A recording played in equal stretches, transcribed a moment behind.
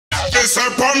this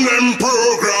upon them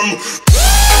program.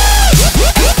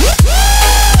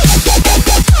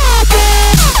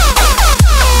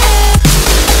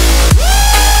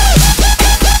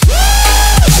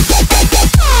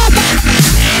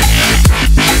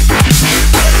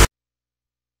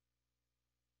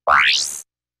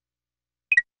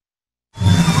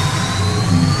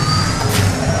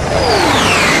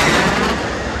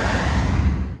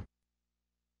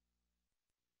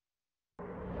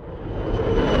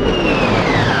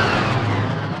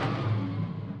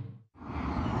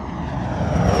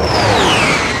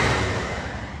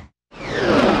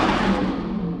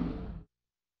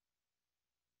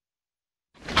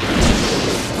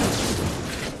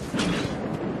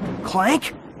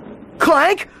 Clank?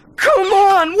 Clank? Come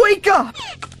on, wake up!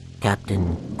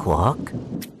 Captain Quark?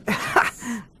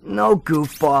 No,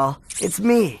 goofball. It's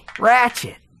me,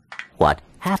 Ratchet. What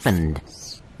happened?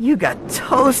 You got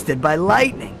toasted by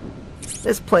lightning.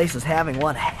 This place is having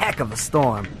one heck of a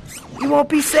storm. You won't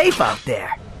be safe out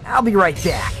there. I'll be right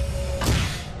back.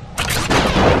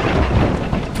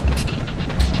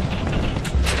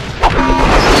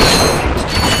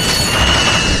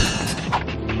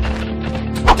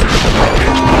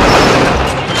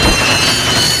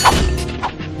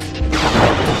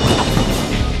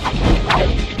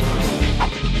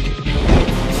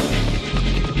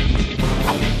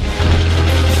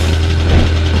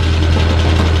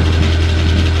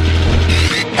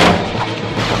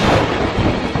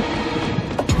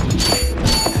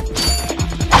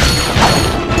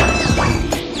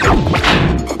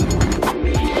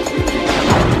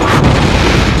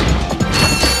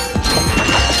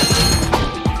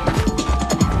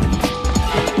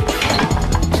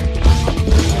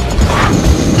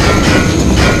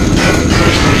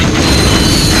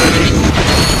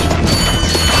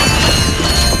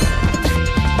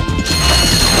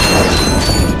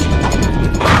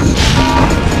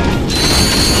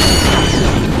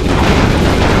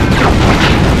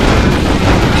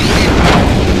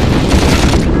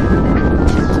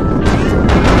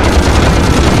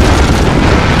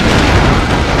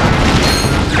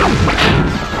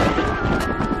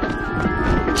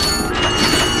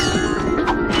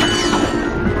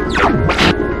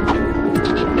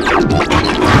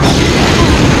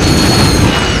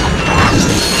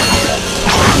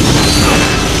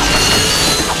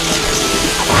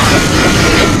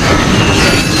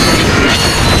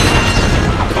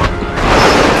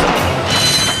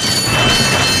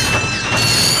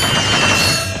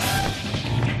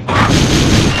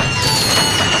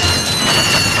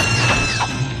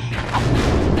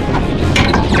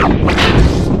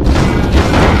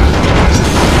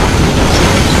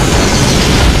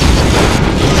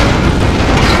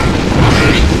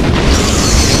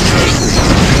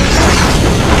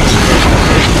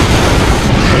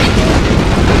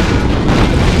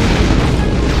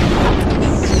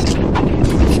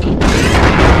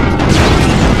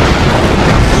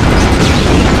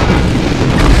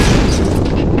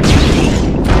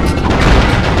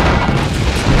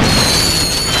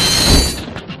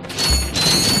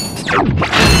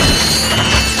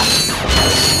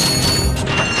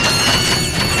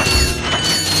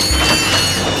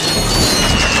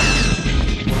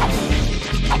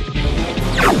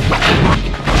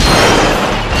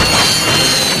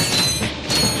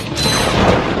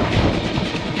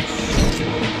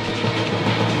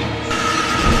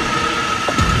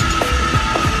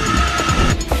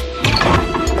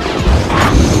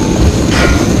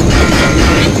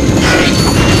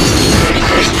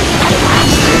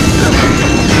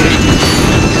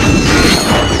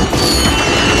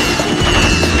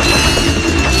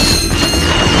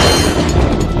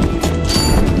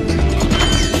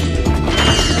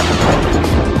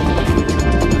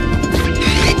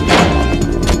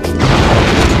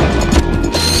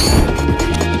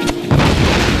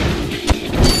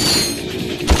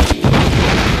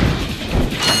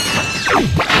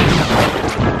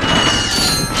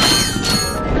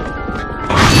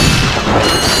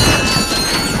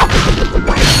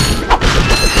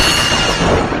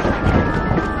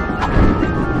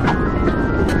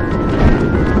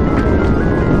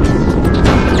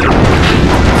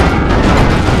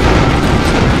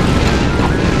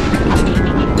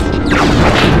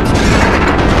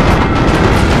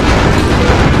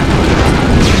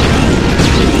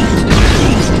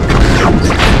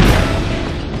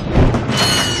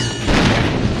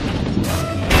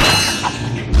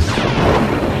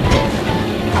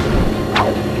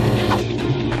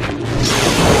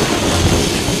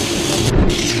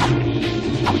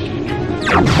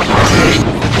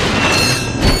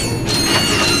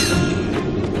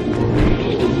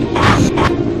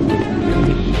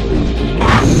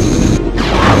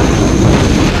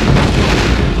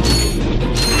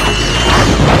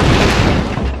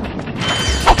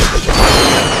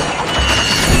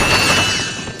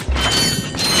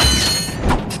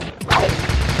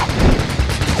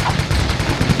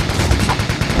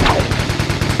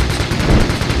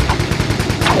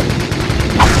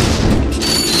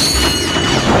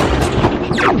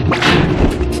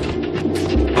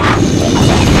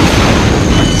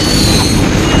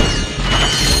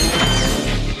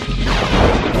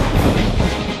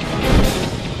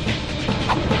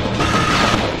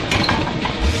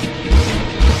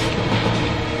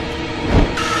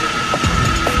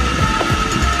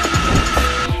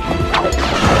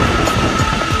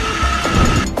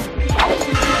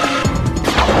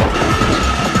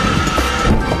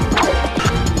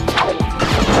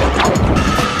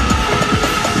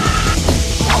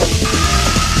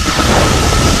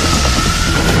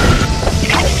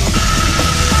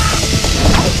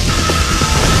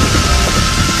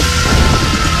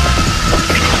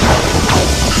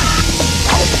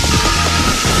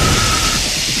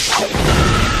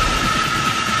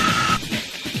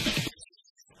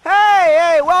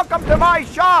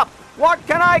 What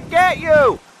can I get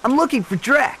you? I'm looking for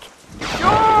Drek.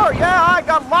 Sure, yeah, I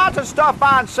got lots of stuff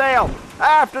on sale.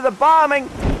 After the bombing,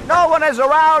 no one is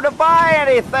around to buy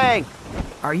anything.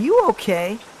 Are you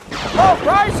okay? Low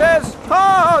prices?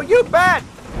 Oh, you bet.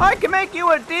 I can make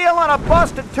you a deal on a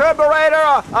busted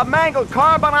turburator, a mangled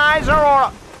carbonizer,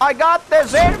 or I got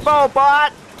this info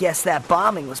bot. Guess that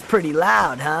bombing was pretty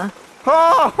loud, huh?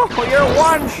 Oh, you're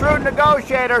one shrewd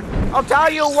negotiator. I'll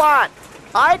tell you what.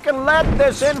 I can let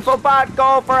this infobot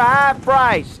go for half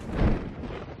price.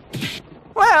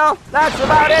 Well, that's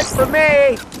about it for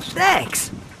me.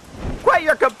 Thanks. Quit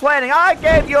your complaining. I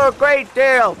gave you a great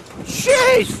deal.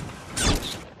 Jeez.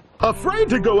 Afraid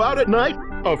to go out at night?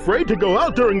 Afraid to go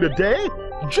out during the day?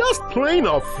 Just plain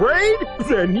afraid?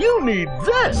 Then you need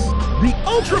this! The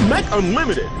Ultra Mech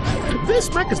Unlimited!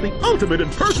 This mech is the ultimate in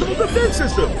personal defense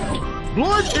system!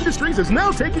 Blue Edge Industries is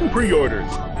now taking pre-orders.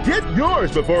 Get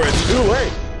yours before it's too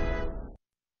late!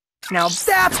 Now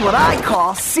that's what I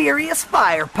call serious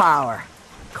firepower.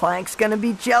 Clank's gonna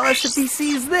be jealous if he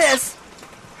sees this.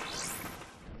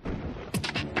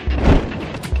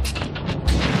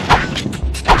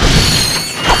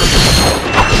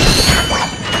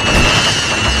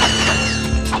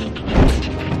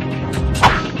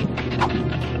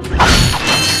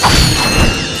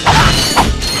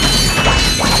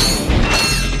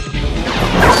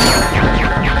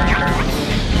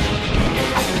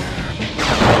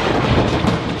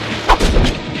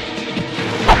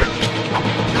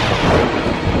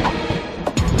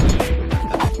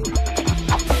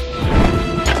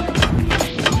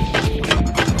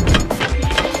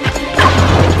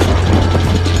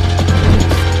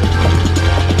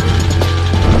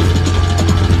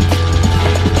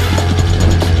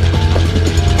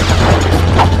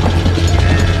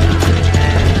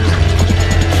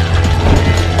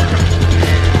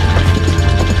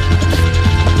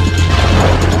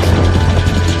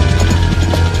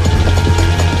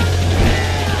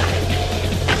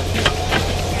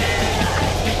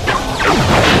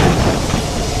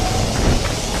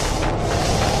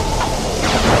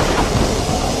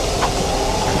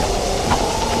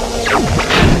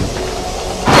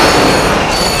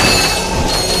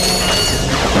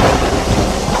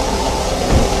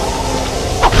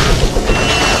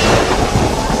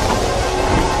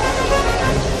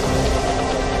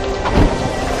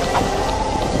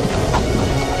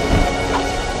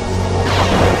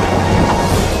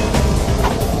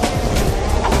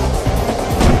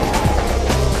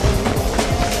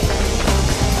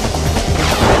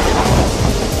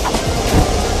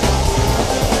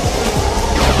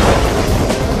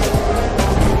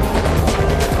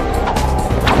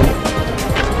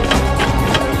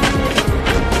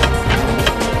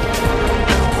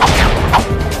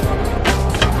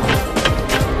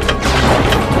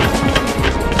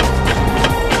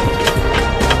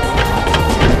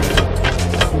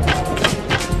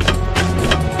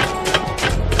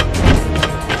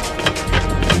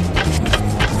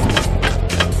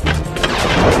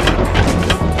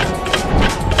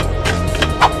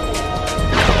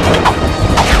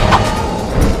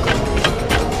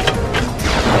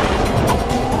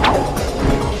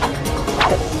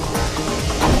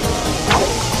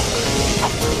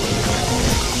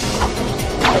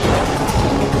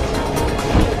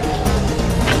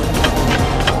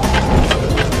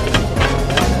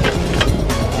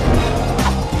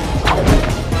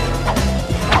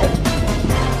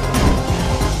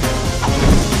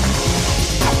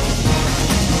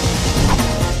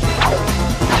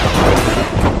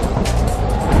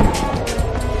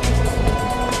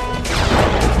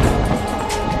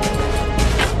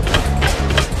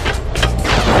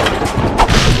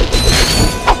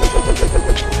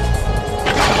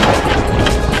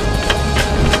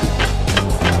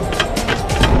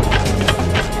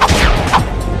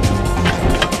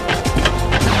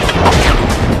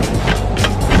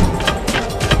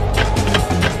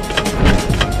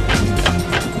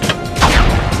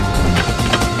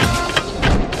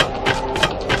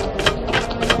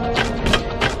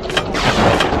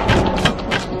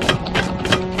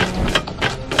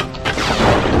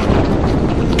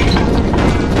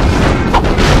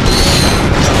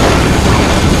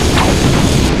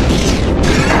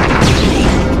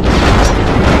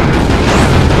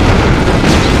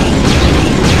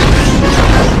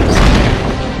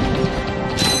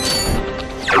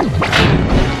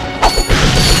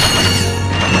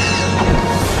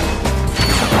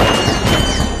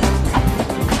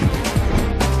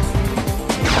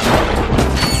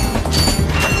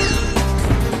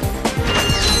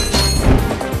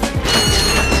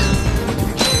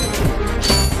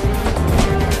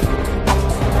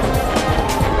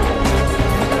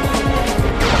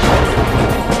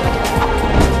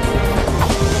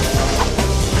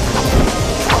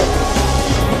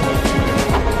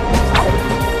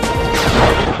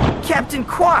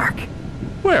 Quark!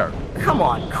 Where? Come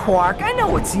on, Quark, I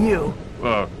know it's you.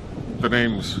 The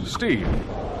name's Steve.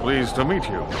 Pleased to meet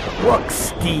you. Look,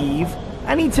 Steve,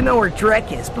 I need to know where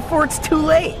Drek is before it's too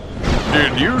late.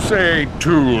 Did you say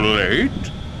too late?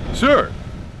 Sir,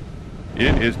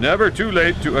 it is never too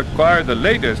late to acquire the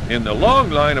latest in the long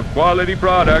line of quality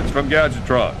products from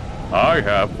Gadgetron. I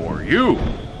have for you,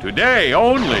 today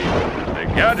only,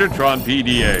 the Gadgetron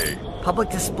PDA.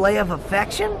 Public display of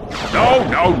affection?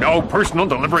 No, personal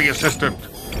delivery assistant.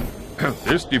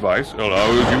 This device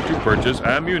allows you to purchase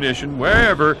ammunition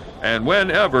wherever and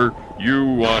whenever you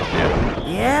want it.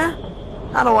 Yeah?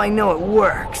 How do I know it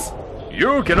works?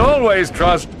 You can always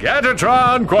trust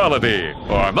Gadgetron quality,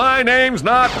 or my name's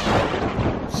not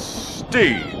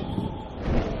Steve.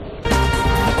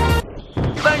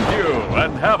 Thank you,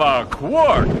 and have a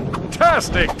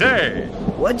quark-tastic day.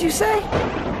 What'd you say?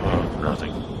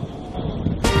 Nothing.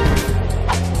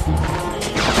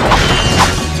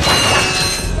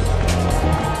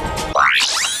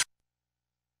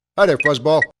 Hi there,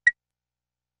 Fuzzball.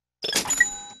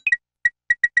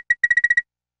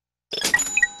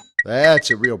 That's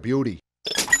a real beauty.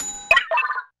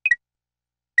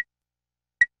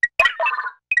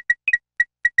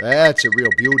 That's a real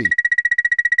beauty.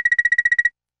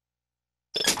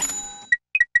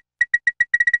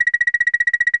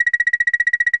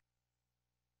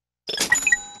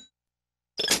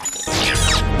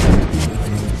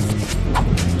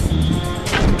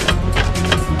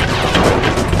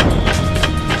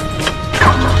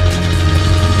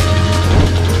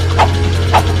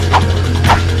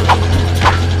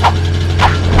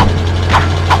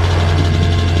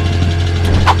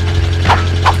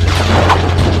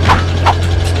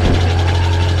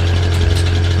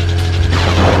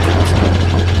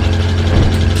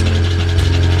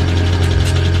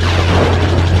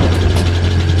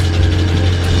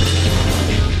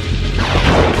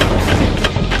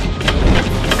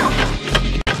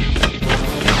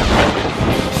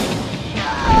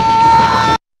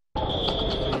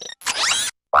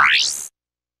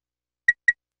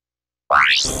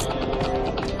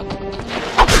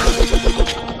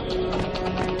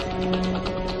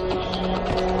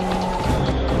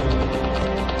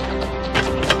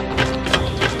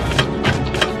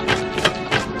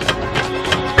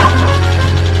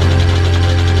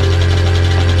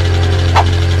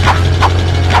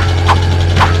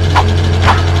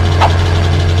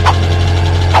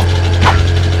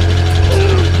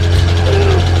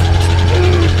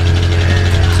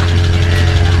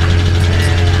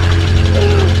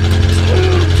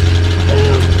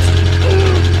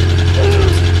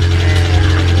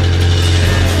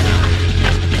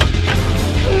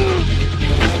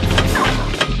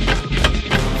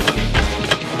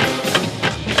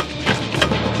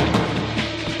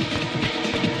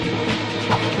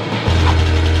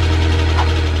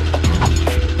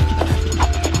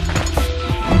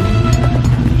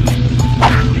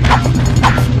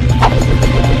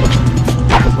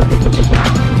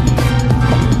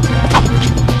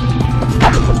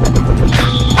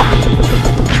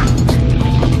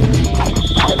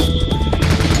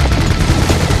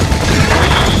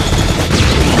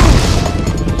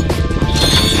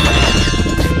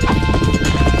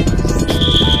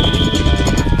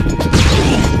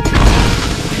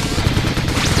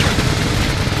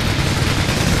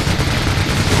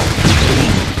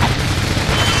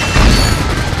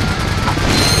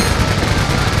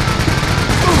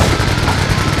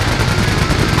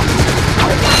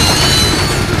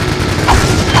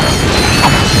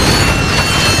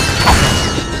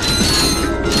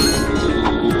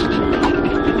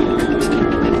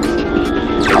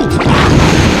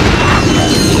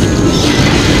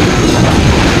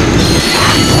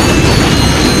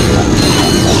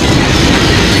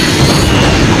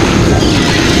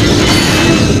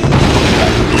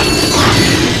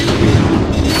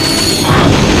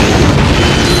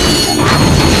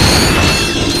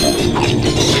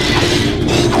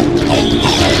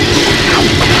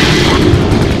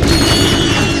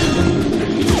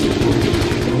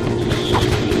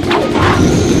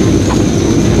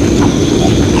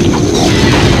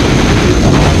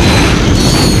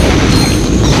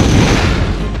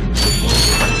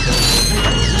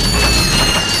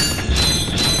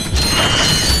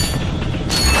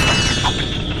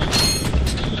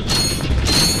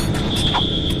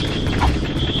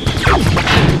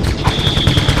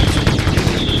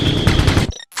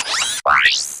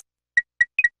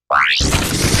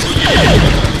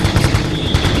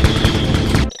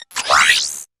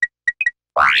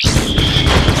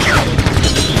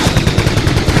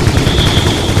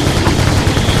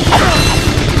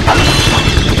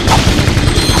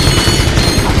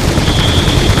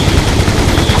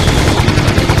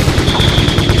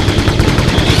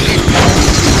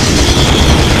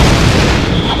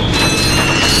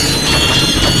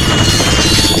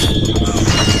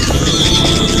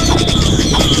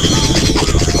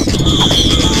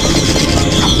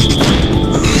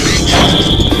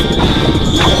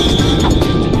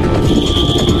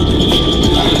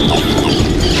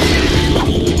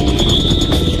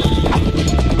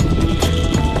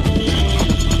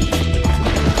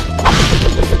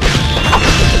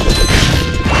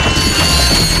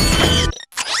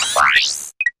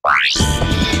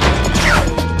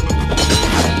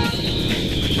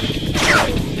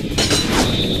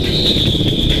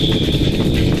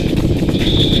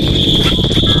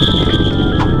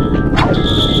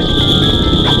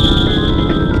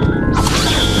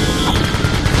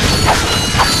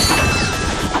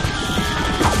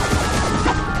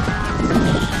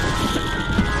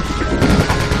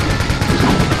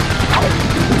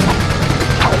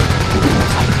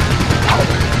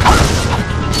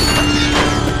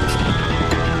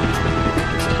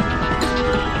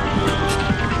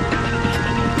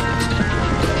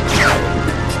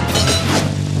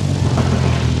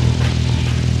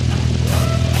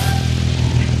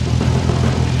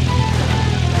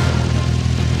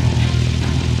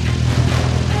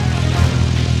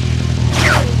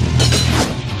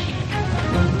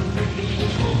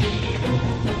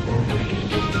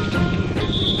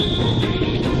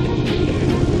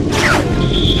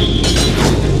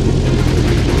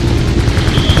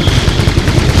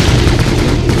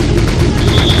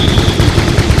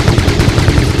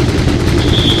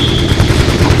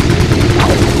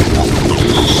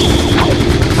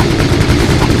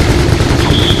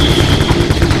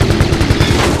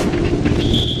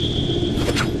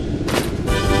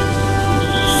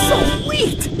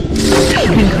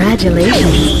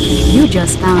 Congratulations! You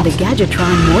just found a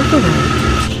Gadgetron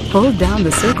Morph-Array. Hold down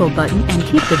the circle button and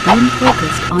keep the beam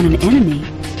focused on an enemy.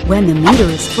 When the meter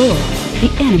is full,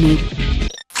 the enemy...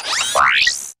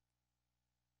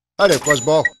 Hi there,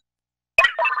 Fuzzball.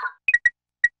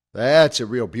 That's a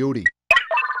real beauty.